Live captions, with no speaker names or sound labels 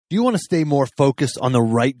Do you want to stay more focused on the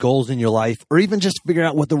right goals in your life, or even just figure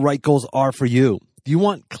out what the right goals are for you? Do you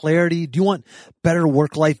want clarity? Do you want better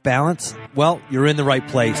work-life balance? Well, you're in the right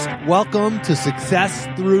place. Welcome to Success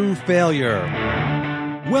Through Failure.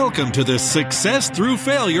 Welcome to the Success Through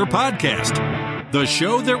Failure podcast, the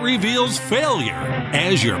show that reveals failure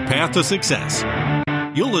as your path to success.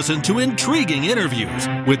 You'll listen to intriguing interviews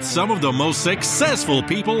with some of the most successful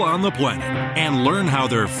people on the planet and learn how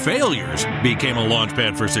their failures became a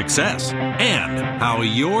launchpad for success and how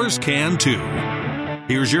yours can too.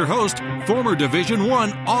 Here's your host, former Division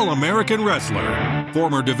I All-American wrestler,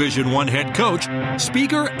 former Division I head coach,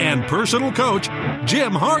 speaker, and personal coach,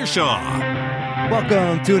 Jim Harshaw.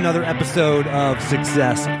 Welcome to another episode of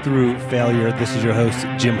Success Through Failure. This is your host,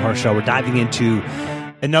 Jim Harshaw. We're diving into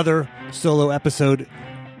another solo episode.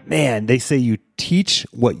 Man, they say you teach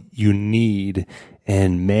what you need.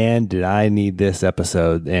 And man, did I need this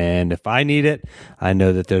episode. And if I need it, I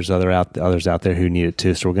know that there's others out there who need it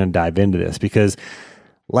too. So we're going to dive into this because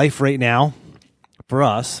life right now for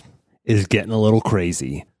us is getting a little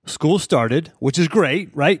crazy. School started, which is great,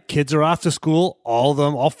 right? Kids are off to school.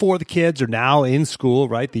 All four of the kids are now in school,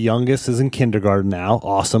 right? The youngest is in kindergarten now.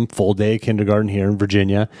 Awesome. Full day of kindergarten here in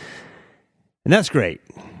Virginia. And that's great.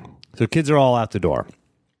 So kids are all out the door.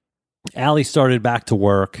 Allie started back to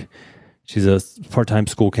work. She's a part-time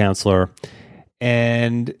school counselor.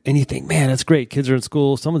 And you think, man, that's great. Kids are in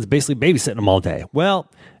school. Someone's basically babysitting them all day. Well,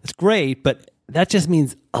 it's great, but that just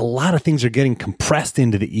means a lot of things are getting compressed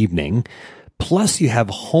into the evening. Plus, you have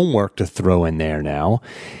homework to throw in there now.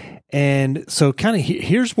 And so kind of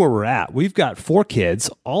here's where we're at. We've got 4 kids.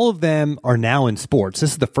 All of them are now in sports.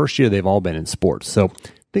 This is the first year they've all been in sports. So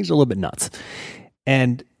things are a little bit nuts.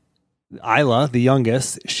 And Isla, the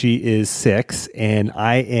youngest, she is 6, and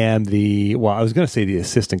I am I was going to say the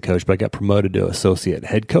assistant coach, but I got promoted to associate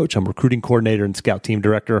head coach. I'm recruiting coordinator and scout team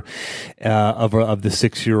director of the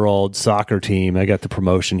 6-year-old soccer team. I got the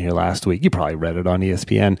promotion here last week. You probably read it on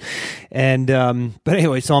ESPN. And but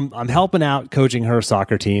anyway, so I'm helping out coaching her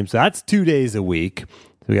soccer team. So that's 2 days a week.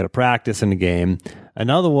 So we got to practice in the game.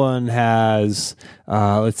 Another one has,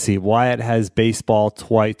 Wyatt has baseball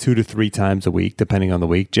 2 to 3 times a week, depending on the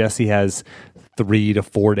week. Jesse has 3 to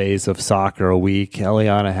 4 days of soccer a week.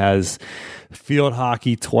 Eliana has field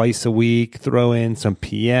hockey twice a week. Throw in some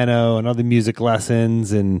piano and other music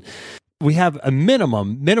lessons. And we have a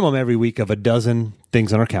minimum every week of 12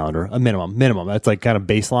 things on our calendar. A minimum. That's like kind of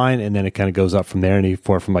baseline. And then it kind of goes up from there,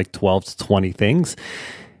 anywhere from like 12 to 20 things.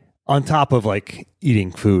 On top of like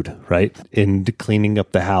eating food, right? And cleaning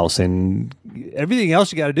up the house and everything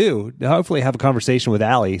else you got to do. Hopefully have a conversation with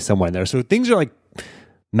Allie somewhere in there. So things are like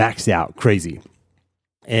maxed out, crazy.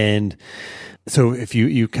 And so if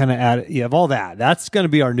you kind of you have all that, that's going to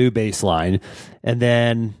be our new baseline. And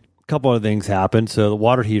then a couple other things happened. So the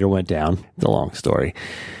water heater went down. It's a long story.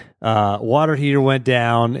 Water heater went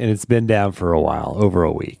down and it's been down for a while, over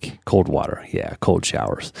a week. Cold water. Yeah. Cold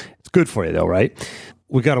showers. It's good for you though, right?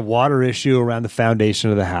 We got a water issue around the foundation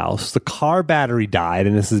of the house. The car battery died,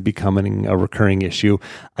 and this is becoming a recurring issue.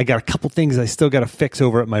 I got a couple things I still got to fix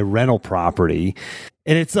over at my rental property.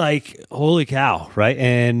 And it's like, holy cow, right?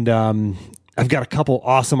 And I've got a couple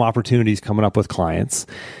awesome opportunities coming up with clients.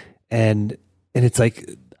 And it's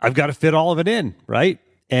like, I've got to fit all of it in, right?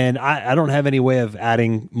 And I don't have any way of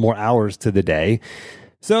adding more hours to the day.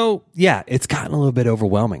 So, yeah, it's gotten a little bit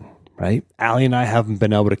overwhelming. Right? Allie and I haven't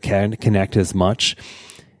been able to connect as much,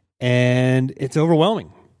 and it's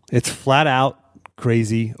overwhelming. It's flat out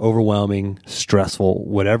crazy, overwhelming,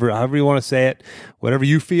 stressful, however you want to say it, whatever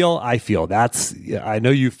you feel, I feel. I know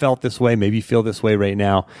you felt this way, maybe you feel this way right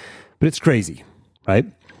now, but it's crazy, right?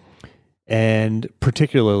 And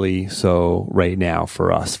particularly so right now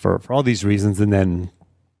for us, for all these reasons, and then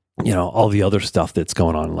all the other stuff that's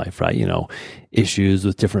going on in life, right? Issues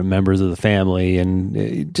with different members of the family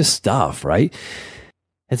and just stuff, right?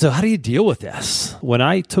 And so how do you deal with this? When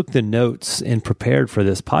I took the notes and prepared for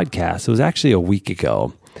this podcast, it was actually a week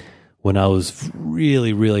ago when I was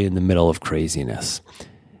really, really in the middle of craziness.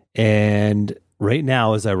 And right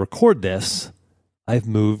now, as I record this, I've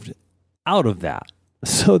moved out of that.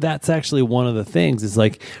 So that's actually one of the things is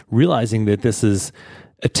like realizing that this is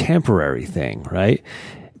a temporary thing, right?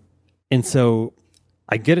 And so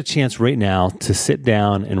I get a chance right now to sit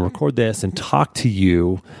down and record this and talk to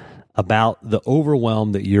you about the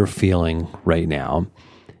overwhelm that you're feeling right now.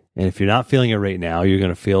 And if you're not feeling it right now, you're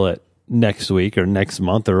going to feel it next week or next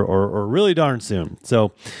month or really darn soon.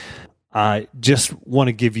 So I just want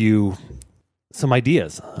to give you some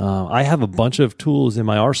ideas. I have a bunch of tools in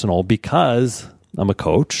my arsenal because I'm a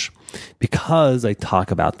coach. because I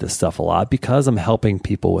talk about this stuff a lot, because I'm helping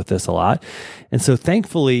people with this a lot. And so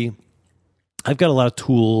thankfully, I've got a lot of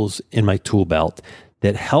tools in my tool belt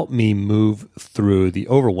that help me move through the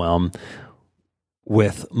overwhelm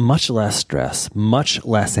with much less stress, much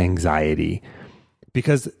less anxiety,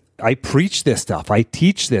 because I preach this stuff. I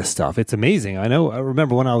teach this stuff. It's amazing. I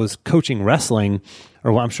remember when I was coaching wrestling,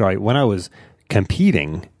 when I was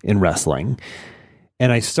competing in wrestling,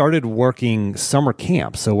 and I started working summer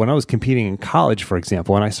camps. So when I was competing in college, for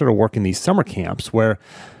example, and I started working these summer camps where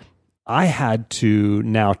I had to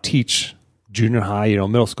now teach junior high,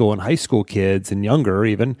 middle school and high school kids and younger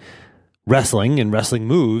even wrestling and wrestling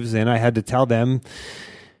moves. And I had to tell them,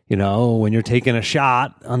 when you're taking a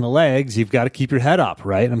shot on the legs, you've got to keep your head up,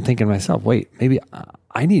 right? And I'm thinking to myself, wait, maybe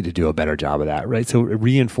I need to do a better job of that, right? So it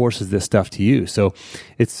reinforces this stuff to you. So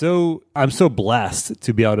I'm so blessed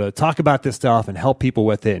to be able to talk about this stuff and help people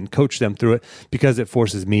with it and coach them through it, because it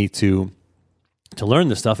forces me to learn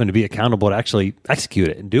this stuff and to be accountable to actually execute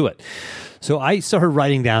it and do it. So I started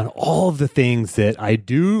writing down all of the things that I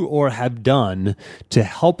do or have done to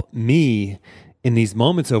help me in these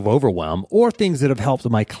moments of overwhelm, or things that have helped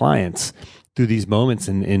my clients through these moments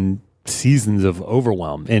in seasons of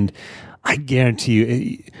overwhelm. And I guarantee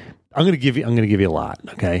you, I'm going to give you a lot.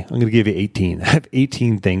 Okay. I'm going to give you 18. I have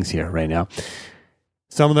 18 things here right now.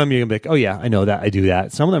 Some of them you're going to be like, oh yeah, I know that. I do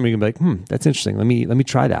that. Some of them you're going to be like, that's interesting. Let me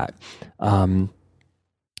try that.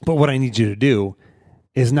 But what I need you to do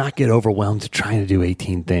is not get overwhelmed trying to do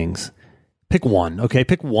 18 things. Pick one. Okay.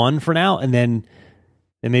 Pick one for now. And then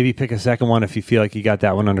maybe pick a second one if you feel like you got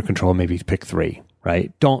that one under control. Maybe pick 3,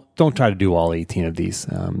 right? Don't try to do all 18 of these.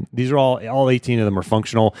 These are all 18 of them are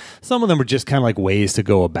functional. Some of them are just kind of like ways to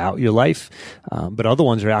go about your life, but other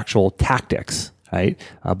ones are actual tactics, right?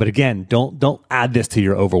 But again, don't add this to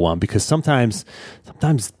your overwhelm, because sometimes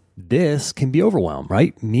this can be overwhelmed,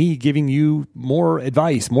 right? Me giving you more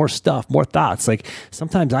advice, more stuff, more thoughts. Like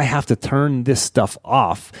sometimes I have to turn this stuff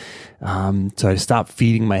off. So I stop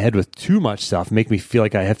feeding my head with too much stuff, make me feel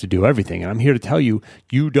like I have to do everything. And I'm here to tell you,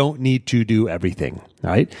 you don't need to do everything,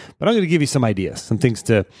 all right? But I'm going to give you some ideas, some things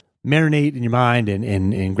to marinate in your mind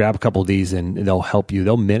and grab a couple of these and they'll help you.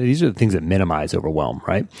 These are the things that minimize overwhelm,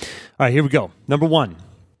 right? All right, here we go. Number 1.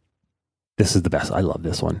 This is the best. I love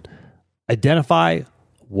this one. Identify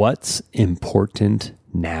what's important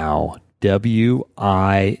now.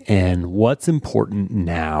 WIN. What's important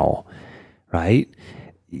now, right?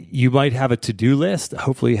 You might have a to-do list.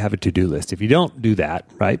 Hopefully you have a to-do list. If you don't do that,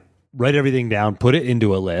 right, write everything down, put it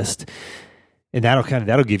into a list, and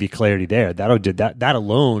that'll give you clarity there. That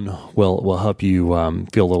alone will help you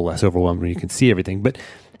feel a little less overwhelmed when you can see everything. But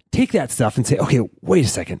take that stuff and say, okay, wait a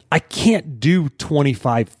second. I can't do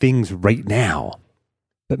 25 things right now,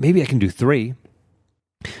 but maybe I can do 3.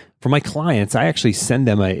 For my clients, I actually send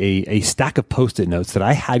them a stack of Post-it notes that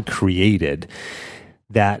I had created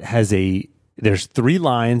that has there's 5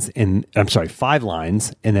 lines, and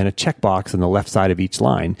then a checkbox on the left side of each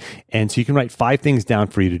line. And so you can write 5 things down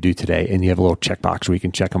for you to do today, and you have a little checkbox where you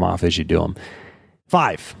can check them off as you do them.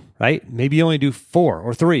 5, right? Maybe you only do 4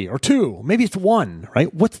 or 3 or 2. Maybe it's 1,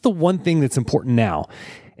 right? What's the one thing that's important now?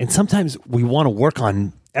 And sometimes we want to work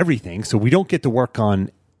on everything, so we don't get to work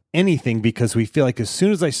on anything because we feel like as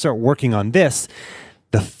soon as I start working on this,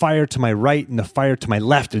 the fire to my right and the fire to my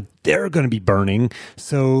left, they're going to be burning.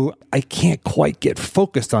 So I can't quite get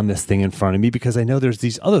focused on this thing in front of me because I know there's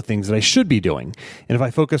these other things that I should be doing. And if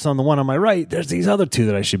I focus on the one on my right, there's these other 2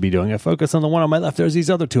 that I should be doing. If I focus on the one on my left, there's these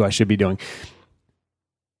other 2 I should be doing.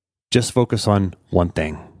 Just focus on one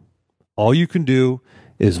thing. All you can do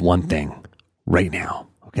is one thing right now.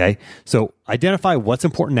 Okay. So identify what's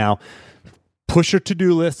important now. Push your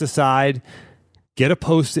to-do list aside, get a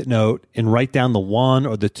Post-it note and write down the 1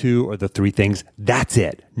 or the 2 or the 3 things. That's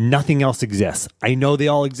it. Nothing else exists. I know they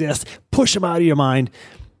all exist. Push them out of your mind.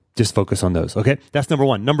 Just focus on those. Okay. That's number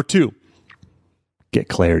 1. Number 2, get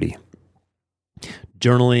clarity.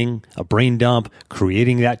 Journaling, a brain dump,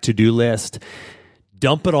 creating that to-do list.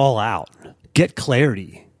 Dump it all out. Get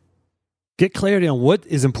clarity. Get clarity on what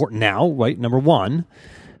is important now, right? Number 1.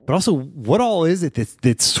 But also, what all is it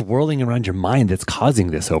that's swirling around your mind that's causing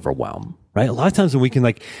this overwhelm, right? A lot of times when we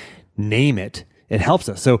can name it, it helps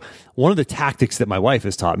us. So one of the tactics that my wife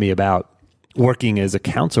has taught me about working as a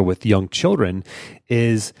counselor with young children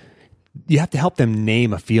is you have to help them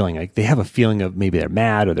name a feeling. Like they have a feeling of maybe they're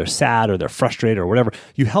mad or they're sad or they're frustrated or whatever.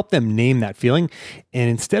 You help them name that feeling. And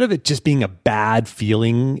instead of it just being a bad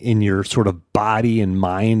feeling in your sort of body and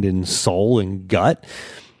mind and soul and gut,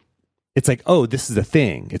 it's like, oh, this is a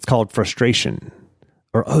thing. It's called frustration.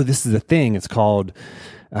 Or, oh, this is a thing. It's called,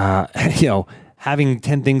 having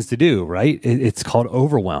 10 things to do, right? It's called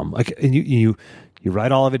overwhelm. Like, and you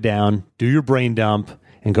write all of it down, do your brain dump,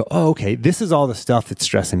 and go, oh, okay, this is all the stuff that's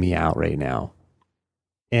stressing me out right now.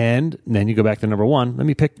 And then you go back to number one. Let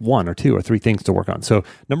me pick 1 or 2 or 3 things to work on. So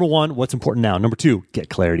number 1, what's important now? Number 2, get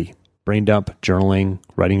clarity. Brain dump, journaling,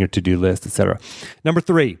 writing your to-do list, etc. Number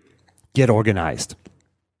 3, get organized.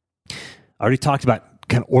 I already talked about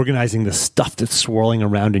kind of organizing the stuff that's swirling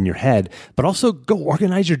around in your head, but also go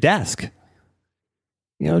organize your desk.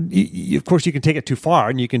 You know, of course, you can take it too far,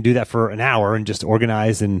 and you can do that for an hour and just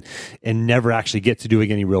organize and never actually get to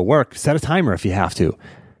doing any real work. Set a timer if you have to,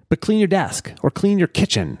 but clean your desk or clean your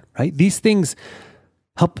kitchen, right? These things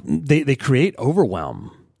help. They create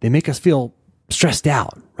overwhelm. They make us feel stressed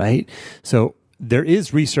out, right? So there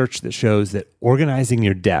is research that shows that organizing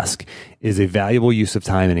your desk is a valuable use of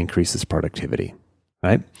time and increases productivity,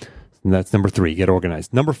 right? And that's number 3, get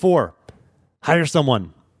organized. Number 4, hire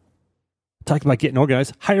someone. Talk about getting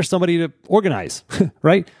organized. Hire somebody to organize,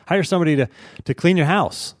 right? Hire somebody to clean your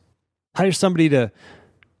house. Hire somebody to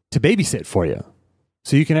babysit for you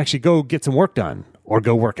so you can actually go get some work done or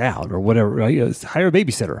go work out or whatever, right? Hire a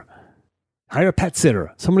babysitter. Hire a pet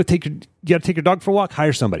sitter. Someone to you got to take your dog for a walk?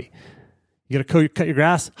 Hire somebody. You got to cut your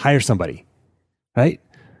grass? Hire somebody, right?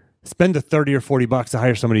 Spend the $30 or $40 to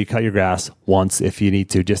hire somebody to cut your grass once if you need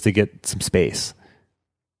to, just to get some space,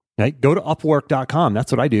 right? Go to Upwork.com.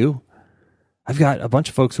 That's what I do. I've got a bunch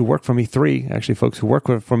of folks who work for me, 3 actually folks who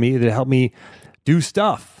work for me that help me do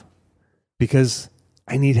stuff because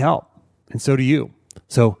I need help. And so do you.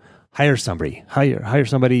 So hire somebody,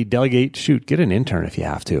 delegate, get an intern if you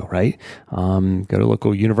have to, right? Go to a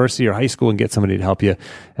local university or high school and get somebody to help you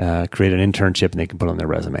create an internship and they can put on their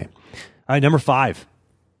resume. All right, number 5,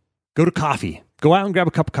 go to coffee. Go out and grab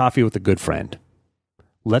a cup of coffee with a good friend.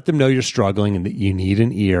 Let them know you're struggling and that you need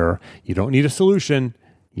an ear. You don't need a solution.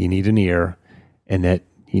 You need an ear. And that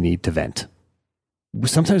you need to vent.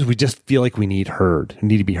 Sometimes we just feel like we need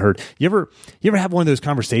to be heard. You ever have one of those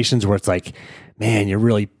conversations where it's like, man, you're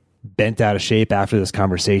really bent out of shape after this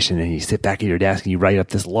conversation, and you sit back at your desk and you write up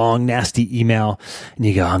this long, nasty email, and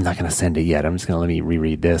you go, I'm not going to send it yet. I'm just going to let me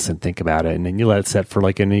reread this and think about it. And then you let it set for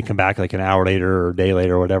and then you come back like an hour later or a day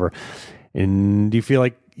later or whatever, and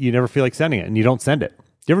you never feel like sending it, and you don't send it.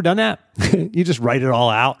 You ever done that? You just write it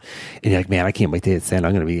all out and you're like, man, I can't wait to hit send.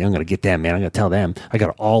 I'm going to get them, man. I'm going to tell them. I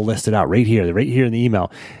got it all listed out right here in the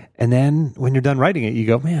email. And then when you're done writing it, you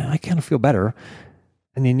go, man, I kind of feel better.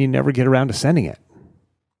 And then you never get around to sending it.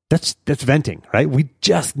 That's venting, right? We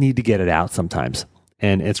just need to get it out sometimes.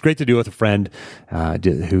 And it's great to do with a friend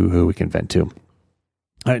who we can vent to. All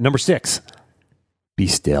right, number 6, be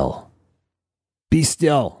still. Be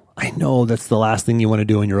still. I know that's the last thing you want to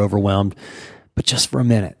do when you're overwhelmed. But just for a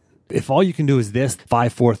minute, if all you can do is this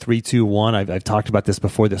 5, 4, 3, 2, 1, I've talked about this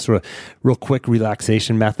before, this sort of real quick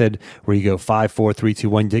relaxation method where you go 5, 4, 3, 2,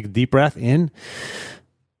 1, take a deep breath in,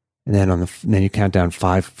 and then you count down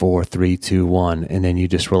 5, 4, 3, 2, 1, and then you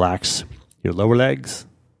just relax your lower legs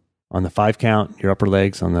on the 5 count, your upper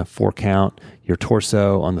legs on the 4 count, your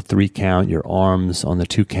torso on the 3 count, your arms on the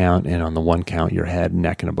 2 count, and on the 1 count, your head,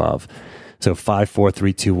 neck, and above. So 5, 4,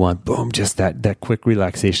 3, 2, 1, boom, just that quick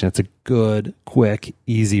relaxation. It's a good, quick,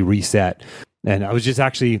 easy reset. And I was just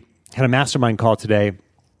actually had a mastermind call today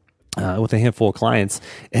with a handful of clients,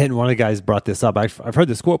 and one of the guys brought this up. I've heard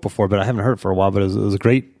this quote before, but I haven't heard it for a while, but it was a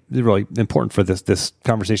great, really important for this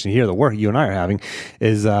conversation here, the work you and I are having,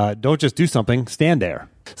 is don't just do something, stand there.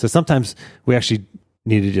 So sometimes we actually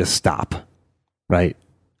need to just stop, right?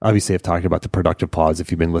 Obviously, I've talked about the productive pause if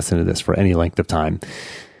you've been listening to this for any length of time.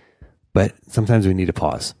 But sometimes we need to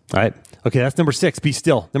pause. All right. Okay, that's number 6. Be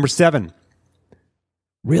still. Number 7.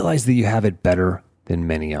 Realize that you have it better than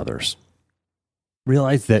many others.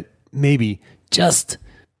 Realize that maybe, just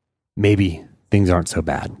maybe, things aren't so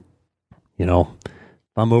bad. You know,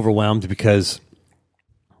 I'm overwhelmed because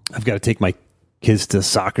I've got to take my kids to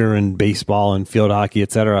soccer and baseball and field hockey,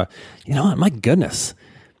 etc. You know what? My goodness,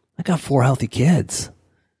 I got 4 healthy kids.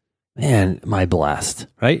 Man, am I blessed,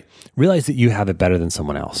 right? Realize that you have it better than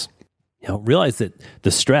someone else. You know, realize that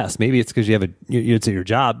the stress, maybe it's because it's at your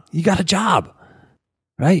job. You got a job,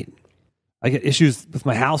 right? I get issues with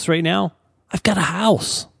my house right now. I've got a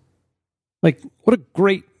house. Like, what a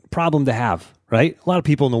great problem to have, right? A lot of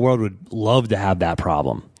people in the world would love to have that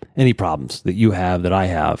problem. Any problems that you have, that I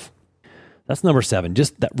have. That's number 7,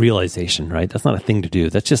 just that realization, right? That's not a thing to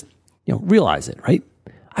do. That's just, realize it, right?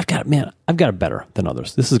 I've got it better than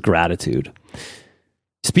others. This is gratitude.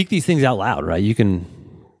 Speak these things out loud, right? You can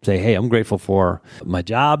say, hey, I'm grateful for my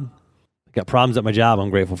job. I got problems at my job. I'm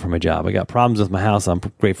grateful for my job. I got problems with my house. I'm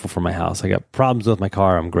grateful for my house. I got problems with my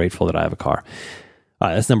car. I'm grateful that I have a car. All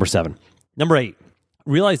right, that's number 7. Number 8,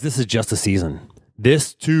 realize this is just a season.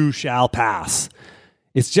 This too shall pass.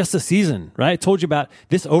 It's just a season, right? I told you about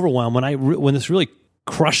this overwhelm when this really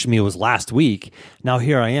crushed me was last week. Now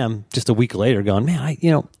here I am just a week later going, man,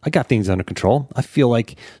 I got things under control. I feel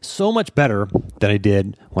like so much better than I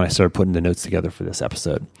did when I started putting the notes together for this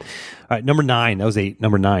episode. All right, number 9. That was 8.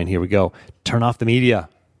 Number 9, here we go. Turn off the media.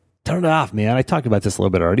 Turn it off, man. I talked about this a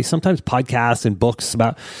little bit already. Sometimes podcasts and books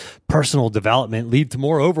about personal development lead to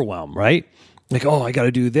more overwhelm, right? Like, oh, I got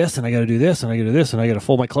to do this and I got to do this and I got to do this and I got to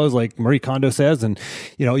fold my clothes like Marie Kondo says. And,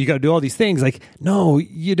 you got to do all these things. Like, no,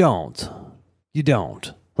 you don't. You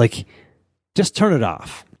don't. Like, just turn it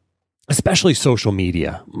off, especially social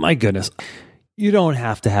media. My goodness. You don't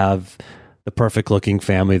have to have the perfect looking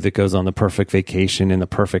family that goes on the perfect vacation in the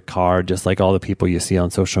perfect car, just like all the people you see on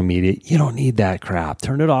social media. You don't need that crap.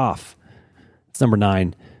 Turn it off. It's number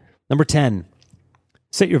 9. Number 10.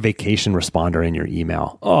 Set your vacation responder in your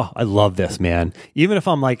email. Oh, I love this, man. Even if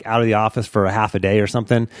I'm like out of the office for a half a day or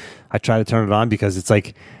something, I try to turn it on because it's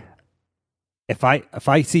like, if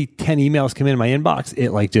I see 10 emails come in my inbox,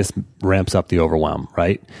 it like just ramps up the overwhelm,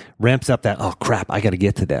 right? Ramps up that, oh crap, I got to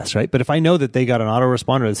get to this, right? But if I know that they got an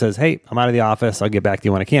autoresponder that says, hey, I'm out of the office, I'll get back to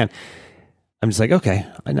you when I can, I'm just like, okay,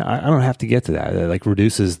 I don't have to get to that. It like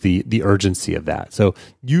reduces the urgency of that. So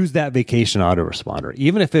use that vacation autoresponder,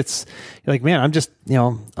 even if it's like, man, I'm just,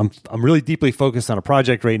 I'm really deeply focused on a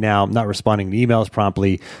project right now. I'm not responding to emails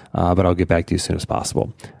promptly, but I'll get back to you as soon as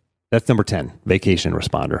possible. That's number 10, vacation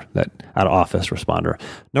responder, that out of office responder.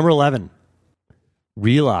 Number 11,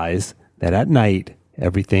 realize that at night,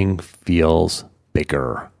 everything feels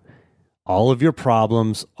bigger. All of your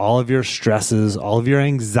problems, all of your stresses, all of your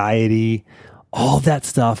anxiety, all of that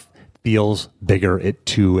stuff feels bigger at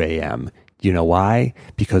 2 a.m. You know why?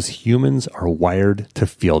 Because humans are wired to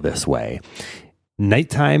feel this way.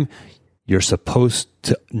 Nighttime, you're supposed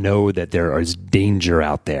to know that there is danger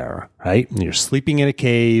out there, right? And you're sleeping in a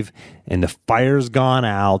cave and the fire's gone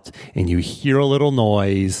out and you hear a little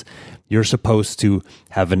noise. You're supposed to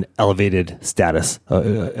have an elevated status,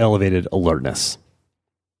 elevated alertness.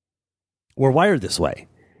 We're wired this way.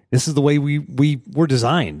 This is the way we were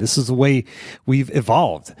designed. This is the way we've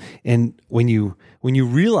evolved. And when you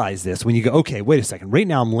realize this, when you go, okay, wait a second, right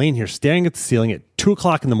now I'm laying here staring at the ceiling at 2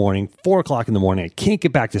 o'clock in the morning, 4 o'clock in the morning, I can't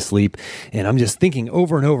get back to sleep, and I'm just thinking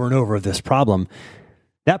over and over and over of this problem.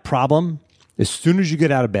 That problem, as soon as you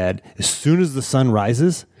get out of bed, as soon as the sun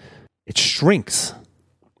rises, it shrinks.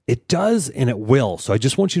 It does and it will. So I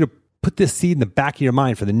just want you to put this seed in the back of your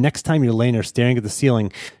mind for the next time you're laying there staring at the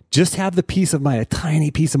ceiling. Just have the peace of mind, a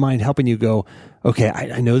tiny peace of mind helping you go, okay,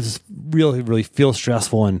 I know this really, really feels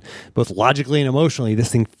stressful, and both logically and emotionally,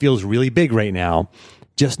 this thing feels really big right now.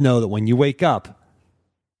 Just know that when you wake up,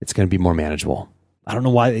 it's going to be more manageable. I don't know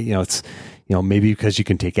why, it's, maybe because you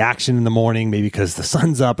can take action in the morning, maybe because the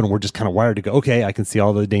sun's up and we're just kind of wired to go, okay, I can see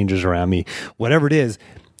all the dangers around me. Whatever it is,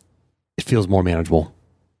 it feels more manageable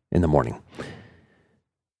in the morning.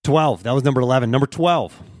 12, that was number 11. Number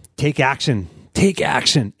 12, take action. Take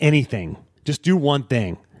action, anything. Just do one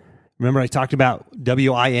thing. Remember I talked about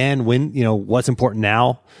WIN, when, what's important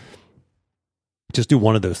now? Just do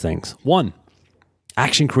one of those things. 1,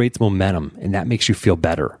 action creates momentum, and that makes you feel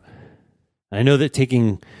better. I know that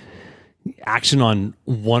taking action on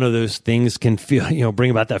one of those things can feel, bring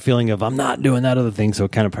about that feeling of I'm not doing that other thing, so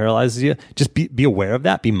it kind of paralyzes you. Just be aware of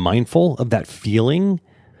that. Be mindful of that feeling.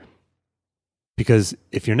 Because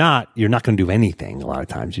if you're not going to do anything a lot of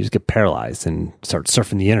times. You just get paralyzed and start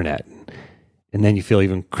surfing the internet. And then you feel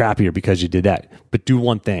even crappier because you did that. But do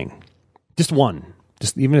one thing. Just one.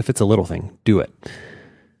 Just even if it's a little thing, do it.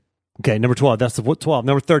 Okay, number 12. That's the 12.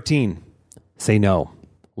 Number 13, say no.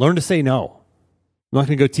 Learn to say no. I'm not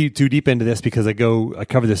going to go too deep into this because I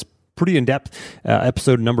cover this pretty in-depth,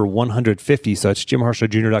 episode number 150. So it's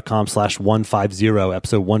jimharshawjr.com/150,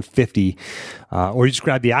 episode 150. Or you just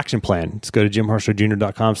grab the action plan. Just go to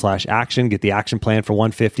jimharshawjr.com/action, get the action plan for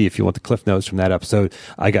 150 if you want the cliff notes from that episode.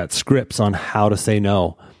 I got scripts on how to say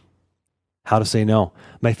no. How to say no.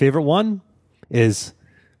 My favorite one is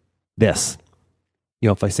this.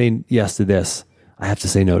 If I say yes to this, I have to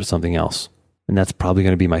say no to something else. And that's probably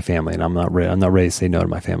going to be my family. And I'm not ready to say no to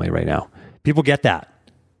my family right now. People get that.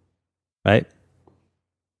 Right?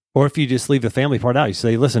 Or if you just leave the family part out, you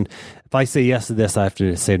say, listen, if I say yes to this, I have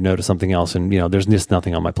to say no to something else. And, there's just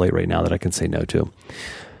nothing on my plate right now that I can say no to.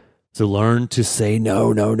 So learn to say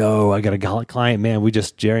no. I got a client, man.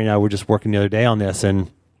 Jerry and I were just working the other day on this,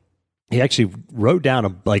 and he actually wrote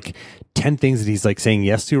down like 10 things that he's like saying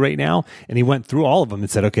yes to right now. And he went through all of them and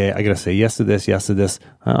said, okay, I got to say yes to this, yes to this.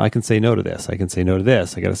 I can say no to this. I can say no to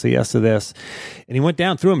this. I got to say yes to this. And he went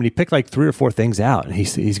down through them and he picked like 3 or 4 things out and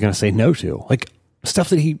he's going to say no to, like stuff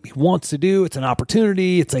that he wants to do. It's an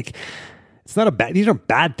opportunity. It's like, it's not these aren't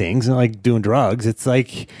bad things. And like doing drugs. It's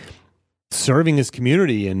like serving his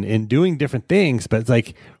community and doing different things. But it's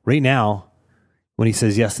like right now, when he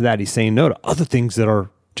says yes to that, he's saying no to other things that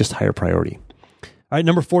are just higher priority. All right,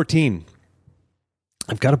 number 14.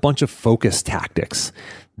 I've got a bunch of focus tactics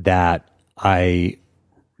that I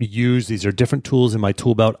use. These are different tools in my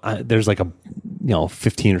tool belt. There's like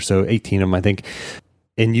 15 or so, 18 of them, I think.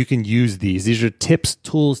 And you can use these. These are tips,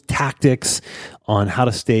 tools, tactics on how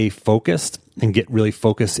to stay focused and get really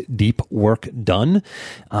focused, deep work done.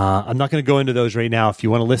 I'm not going to go into those right now. If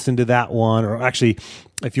you want to listen to that one, or actually,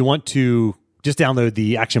 if you want to just download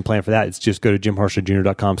the action plan for that, it's just go to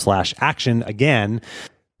jimharshawjr.com/action. Again,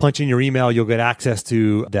 punch in your email, you'll get access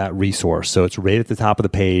to that resource. So it's right at the top of the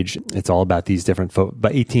page. It's all about these different,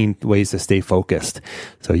 about 18 ways to stay focused.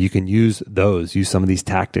 So you can use some of these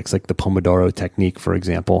tactics, like the Pomodoro technique, for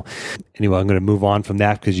example. Anyway, I'm going to move on from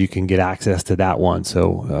that because you can get access to that one.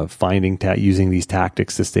 So using these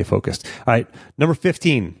tactics to stay focused. All right, number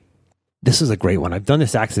 15. This is a great one. I've done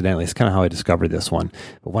this accidentally. It's kind of how I discovered this one.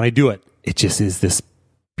 But when I do it, it just is this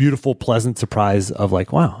beautiful, pleasant surprise of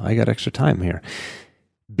like, wow, I got extra time here.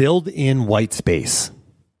 Build in white space.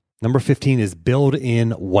 Number 15 is build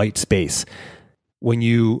in white space. When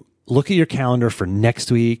you look at your calendar for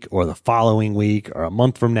next week or the following week or a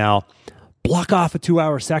month from now, block off a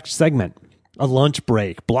 2-hour segment, a lunch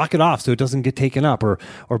break, block it off so it doesn't get taken up, or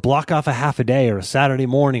block off a half a day or a Saturday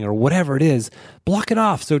morning or whatever it is, block it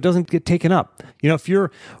off so it doesn't get taken up. If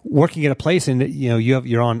you're working at a place and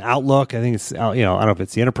you're on Outlook, I think it's, I don't know if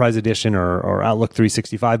it's the Enterprise Edition or Outlook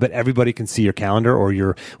 365, but everybody can see your calendar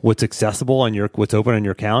or what's accessible and what's open on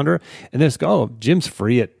your calendar. And just go, oh, Jim's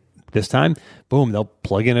free at this time. Boom, they'll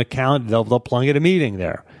plug in a calendar, they'll plug in a meeting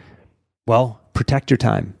there. Well, protect your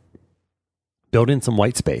time. Build in some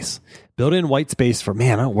white space. Build in white space for,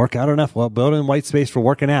 man, I don't work out enough. Well, build in white space for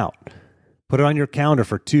working out. Put it on your calendar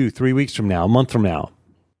for 2-3 weeks from now, a month from now.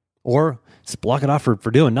 Or just block it off for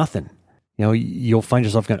doing nothing. You'll find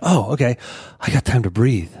yourself going, oh, okay, I got time to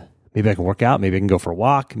breathe. Maybe I can work out. Maybe I can go for a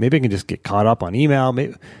walk. Maybe I can just get caught up on email.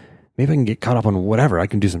 Maybe I can get caught up on whatever. I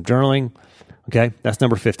can do some journaling. Okay, that's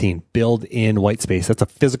number 15. Build in white space. That's a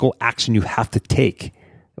physical action you have to take. It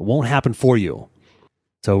won't happen for you.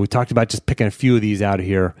 So we talked about just picking a few of these out of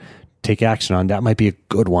here, take action on. That might be a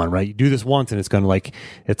good one, right? You do this once and it's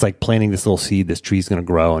like planting this little seed, this tree's going to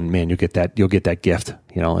grow, and man, you'll get that gift,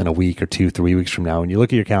 in a week or 2-3 weeks from now. And you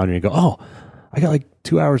look at your calendar and you go, oh, I got like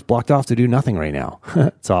 2 hours blocked off to do nothing right now.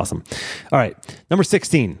 It's awesome. All right. Number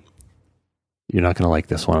 16. You're not going to like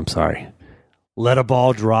this one. I'm sorry. Let a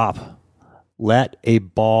ball drop. Let a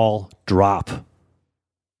ball drop.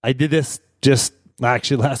 I did this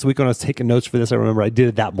actually last week when I was taking notes for this. I remember I did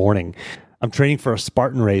it that morning. I'm training for a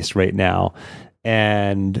Spartan race right now,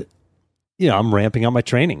 and I'm ramping up my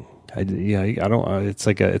training. It's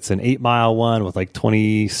an 8-mile one with like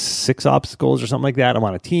 26 obstacles or something like that. I'm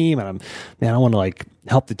on a team, and I want to like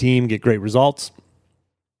help the team get great results.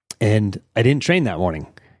 And I didn't train that morning.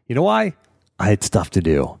 You know why? I had stuff to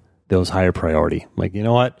do that was higher priority. I'm like, you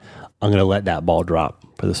know what? I'm going to let that ball drop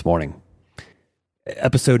for this morning.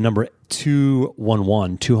 Episode number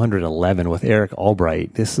 211 with Eric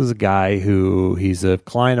Albright. This is a guy he's a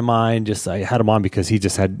client of mine. I had him on because he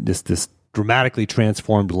just had this dramatically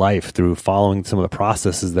transformed life through following some of the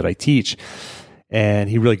processes that I teach. And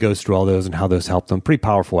he really goes through all those and how those helped him. Pretty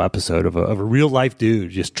powerful episode of a real life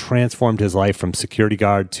dude, just transformed his life from security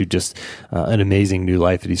guard to just an amazing new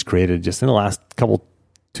life that he's created just in the last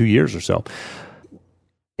 2 years or so.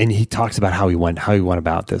 And he talks about how he went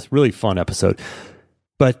about this. Really fun episode.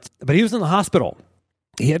 But he was in the hospital.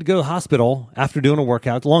 He had to go to the hospital after doing a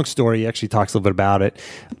workout. Long story. He actually talks a little bit about it.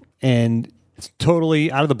 And it's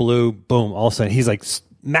totally out of the blue. Boom. All of a sudden, he's like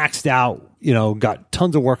maxed out, got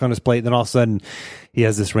tons of work on his plate. And then all of a sudden, he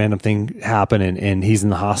has this random thing happen. And he's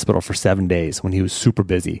in the hospital for 7 days when he was super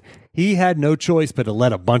busy. He had no choice but to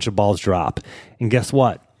let a bunch of balls drop. And guess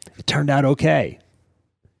what? It turned out okay.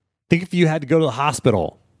 Think if you had to go to the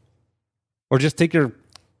hospital or just take your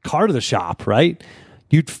car to the shop, right?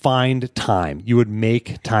 You'd find time. You would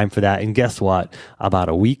make time for that. And guess what? About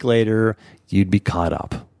a week later, you'd be caught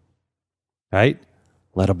up. Right?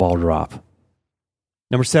 Let a ball drop.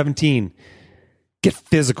 Number 17, get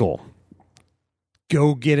physical.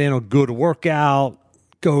 Go get in a good workout.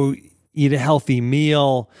 Go eat a healthy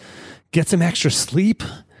meal. Get some extra sleep.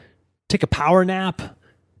 Take a power nap.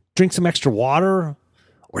 drink some extra water,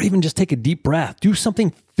 or even just take a deep breath. Do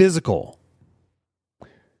something physical.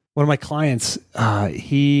 One of my clients,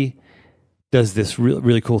 he does this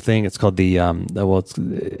really cool thing. It's called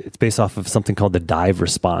it's based off of something called the dive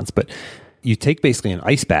response. But you take basically an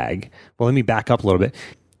ice bag. Well, let me back up a little bit.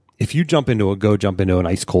 If you jump into an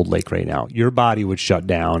ice cold lake right now, your body would shut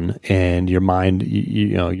down, and your mind,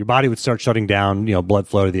 your body would start shutting down, blood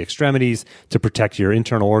flow to the extremities to protect your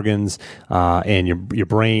internal organs and your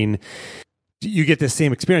brain. You get this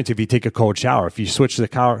same experience if you take a cold shower. If you switch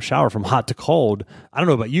the shower from hot to cold, I don't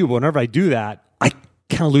know about you, but whenever I do that, I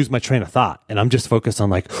kind of lose my train of thought, and I'm just focused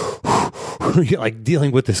on like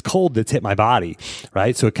dealing with this cold that's hit my body,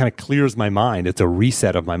 right? So it kind of clears my mind. It's a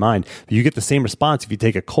reset of my mind. You get the same response if you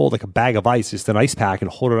take a cold, like a bag of ice, just an ice pack,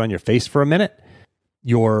 and hold it on your face for a minute.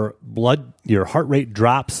 Your heart rate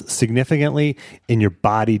drops significantly, and your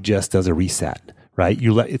body just does a reset, right?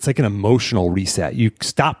 It's like an emotional reset. You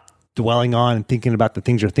stop dwelling on and thinking about the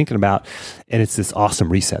things you're thinking about, and it's this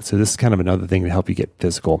awesome reset. So this is kind of another thing to help you get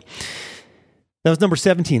physical. That was number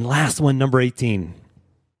 17. Last one, number 18.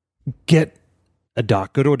 Go to a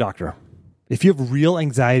doctor. If you have real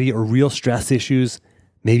anxiety or real stress issues,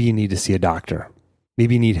 maybe you need to see a doctor.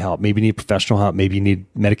 Maybe you need help. Maybe you need professional help. Maybe you need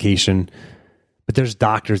medication. But there's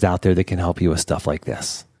doctors out there that can help you with stuff like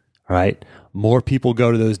this. All right? More people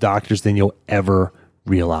go to those doctors than you'll ever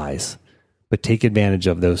realize. But take advantage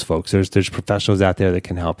of those folks. There's professionals out there that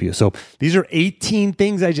can help you. So these are 18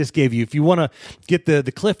 things I just gave you. If you want to get the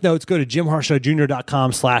Cliff Notes, go to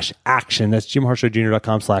jimharshawjr.com/action. That's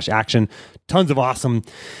jimharshawjr.com/action. Tons of awesome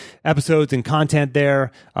episodes and content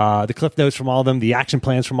there. The Cliff Notes from all of them, the action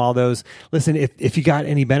plans from all those. Listen, if you got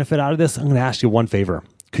any benefit out of this, I'm going to ask you one favor.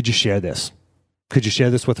 Could you share this? Could you share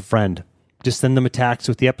this with a friend? Just send them a text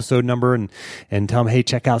with the episode number and tell them, hey,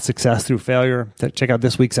 check out Success Through Failure. Check out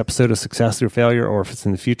this week's episode of Success Through Failure. Or if it's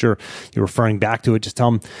in the future, you're referring back to it, just tell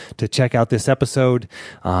them to check out this episode.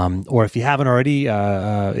 Or if you haven't already,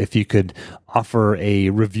 if you could offer a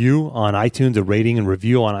review on iTunes, a rating and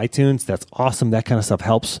review on iTunes, that's awesome. That kind of stuff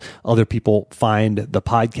helps other people find the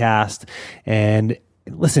podcast. And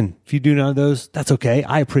listen, if you do none of those, that's okay.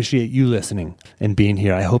 I appreciate you listening and being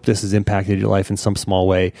here. I hope this has impacted your life in some small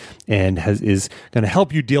way and is going to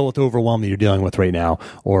help you deal with the overwhelm that you're dealing with right now,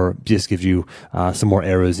 or just gives you some more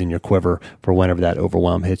arrows in your quiver for whenever that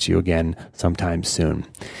overwhelm hits you again sometime soon.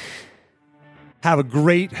 Have a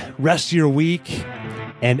great rest of your week.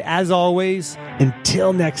 And as always,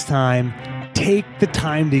 until next time, take the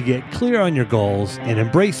time to get clear on your goals and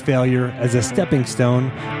embrace failure as a stepping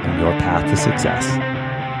stone on your path to success.